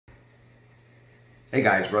Hey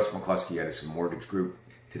guys, Russ McCluskey, Edison Mortgage Group.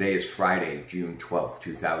 Today is Friday, June 12th,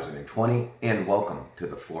 2020, and welcome to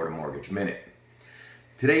the Florida Mortgage Minute.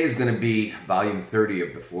 Today is going to be volume 30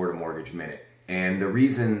 of the Florida Mortgage Minute, and the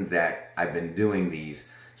reason that I've been doing these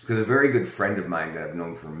is because a very good friend of mine that I've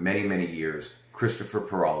known for many, many years, Christopher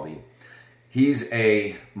Paraldi, he's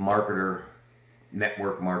a marketer,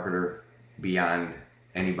 network marketer beyond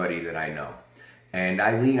anybody that I know. And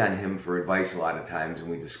I lean on him for advice a lot of times,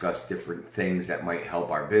 and we discuss different things that might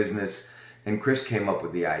help our business. And Chris came up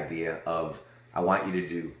with the idea of, I want you to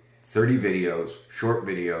do 30 videos, short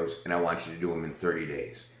videos, and I want you to do them in 30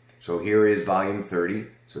 days. So here is volume 30.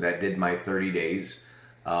 So that did my 30 days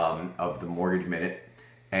of the Mortgage Minute.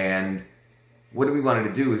 And what we wanted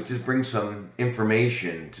to do is just bring some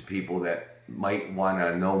information to people that might want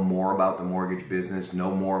to know more about the mortgage business,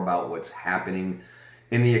 know more about what's happening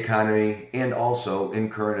in the economy, and also in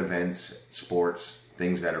current events, sports,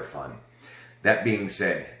 things that are fun. That being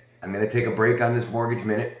said, I'm going to take a break on this Mortgage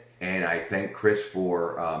Minute, and I thank Chris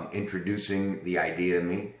for introducing the idea to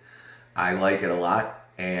me. I like it a lot,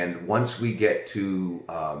 and once we get to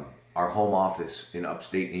our home office in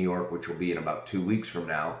upstate New York, which will be in about 2 weeks from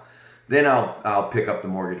now, then I'll pick up the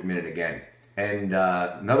Mortgage Minute again. And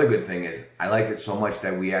another good thing is I like it so much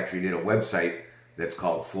that we actually did a website that's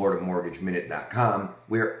called FloridaMortgageMinute.com,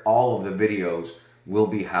 where all of the videos will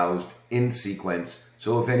be housed in sequence.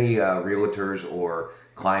 So if any realtors or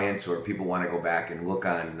clients or people want to go back and look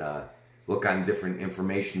on different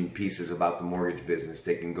information pieces about the mortgage business,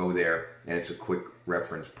 they can go there, and it's a quick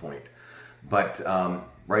reference point. But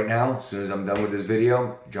right now, as soon as I'm done with this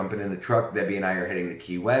video, jumping in the truck, Debbie and I are heading to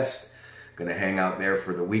Key West. Gonna hang out there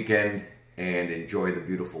for the weekend and enjoy the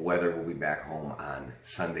beautiful weather. We'll be back home on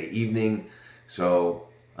Sunday evening. So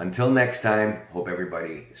until next time, hope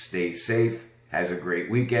everybody stays safe, has a great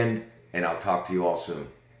weekend, and I'll talk to you all soon.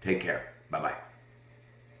 Take care. Bye-bye.